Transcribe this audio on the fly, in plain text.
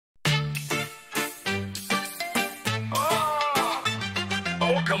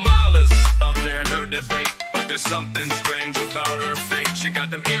There's something strange about her face. She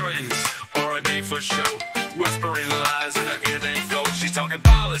got them earrings, or a day for show. Whispering lies in her ear they go. She's talking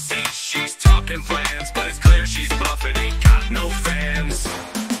policy, she's talking plans, but it's clear she's bluffing, ain't got no fans.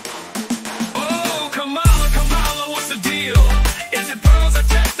 Oh, Kamala, Kamala, what's the deal? Is it pearls or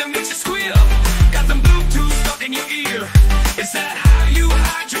text that makes you squeal? Got them Bluetooth stuck in your ear. Is that how you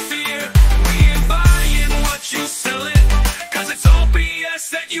hide your fear? We ain't buying what you selling, cause it's all BS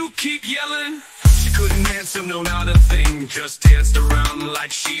that you keep yelling. She couldn't answer, no, not a thing. Just danced around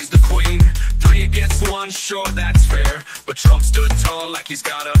like she's the queen. 3 against 1, sure, that's fair. But Trump stood tall like he's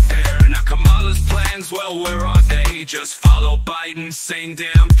got a pair. Now Kamala's plans, well, where are they? Just follow Biden, same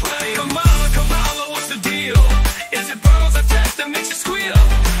damn play. Kamala, Kamala, what's the deal? Is it pearls or text that makes you squeal?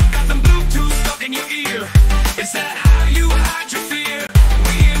 Got them Bluetooth stuck in your ear. Is that how you hide your fear?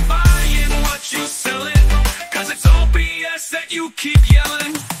 We ain't buying what you selling, cause it's all BS that you keep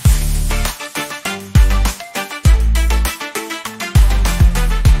yelling.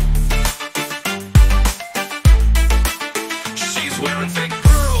 Wearing fake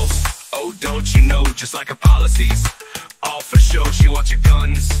pearls, oh don't you know, just like her policies, all for show. She wants your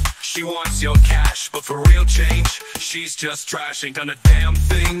guns, she wants your cash, but for real change, she's just trash. Ain't done a damn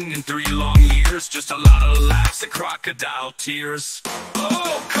thing in 3 long years, just a lot of laughs and crocodile tears.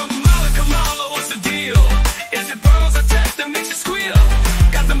 Oh, Kamala, Kamala, what's the deal? Is it pearls or text that makes you squeal?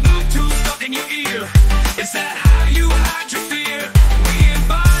 Got them Bluetooth stuck in your ear. Is that how you hide your fear? We ain't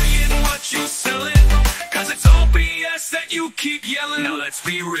buying what you selling, cause it's all BS that you keep yelling. Now let's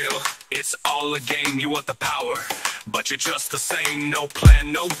be real, it's all a game. You want the power, but you're just the same. No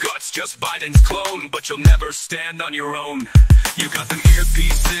plan, no guts, just Biden's clone. But you'll never stand on your own. You got them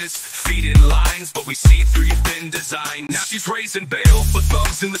earpieces, feeding lines, but we see through your thin design. Now she's raising bail for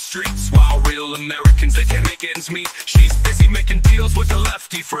thugs in the streets, while real Americans, they can't make ends meet. She's busy making deals with her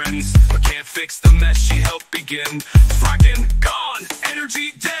lefty friends, but can't fix the mess she helped begin. Fracking, gone,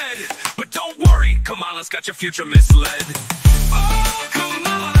 energy dead. But don't worry, Kamala's got your future misled. Oh,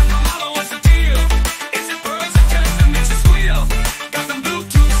 Kamala, Kamala, what's the deal? Is it pearls or text that makes you squeal? Got them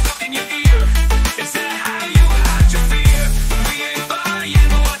Bluetooth stuck in your ear. Is that how you hide your fear? We ain't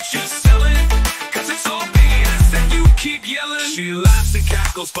buying what you're selling, cause it's all BS that you keep yelling. She laughs and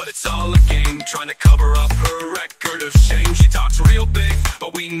cackles, but it's all a game, trying to cover up her record of shame. She talks real big,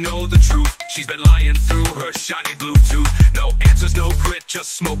 but we know the truth. She's been lying through her shiny Bluetooth. No answers, no grit,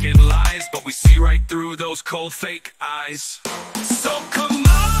 just smoking lies, but we see right through those cold fake eyes. So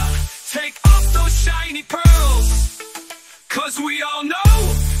Kamala, take off those shiny pearls, cause we all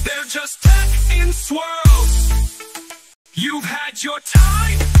know they're just tech in swirls. You've had your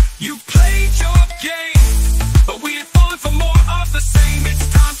time, you played your game, but we ain't falling for more of the same. It's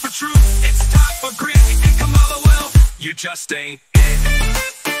time for truth, it's time for grit, and Kamala, well, you just ain't it.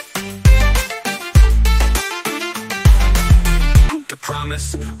 To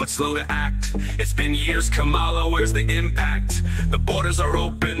promise, but slow to act. It's been years, Kamala, where's the impact? The borders are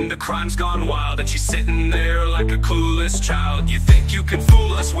open, the crime's gone wild, and she's sitting there like a clueless child. You think you can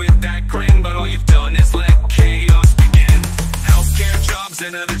fool us with that grin, but all you've done is let chaos begin. Healthcare, jobs,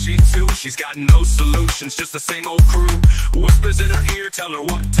 and energy too. She's got no solutions, just the same old crew. Whispers in her ear tell her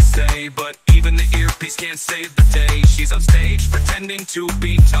what to say, but even the earpiece can't save the day. She's on stage pretending to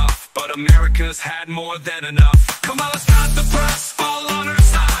be tough, but America's had more than enough. Kamala's got the press all on her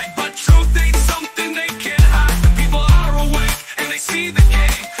side, but truth ain't something they can't hide. The people are awake and they see the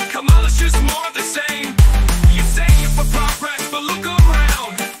game. Kamala's just more the same. You say you're for progress, but look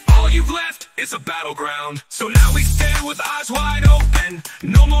around, all you've left is a battleground. So now we stand with eyes wide open,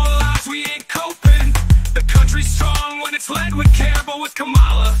 no more lies, we ain't coping. The country's strong when it's led with care, but with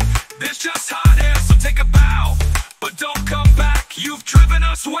Kamala, there's just hot air. So take a bow, but don't come back. You've driven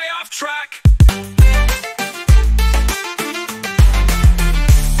us way off track.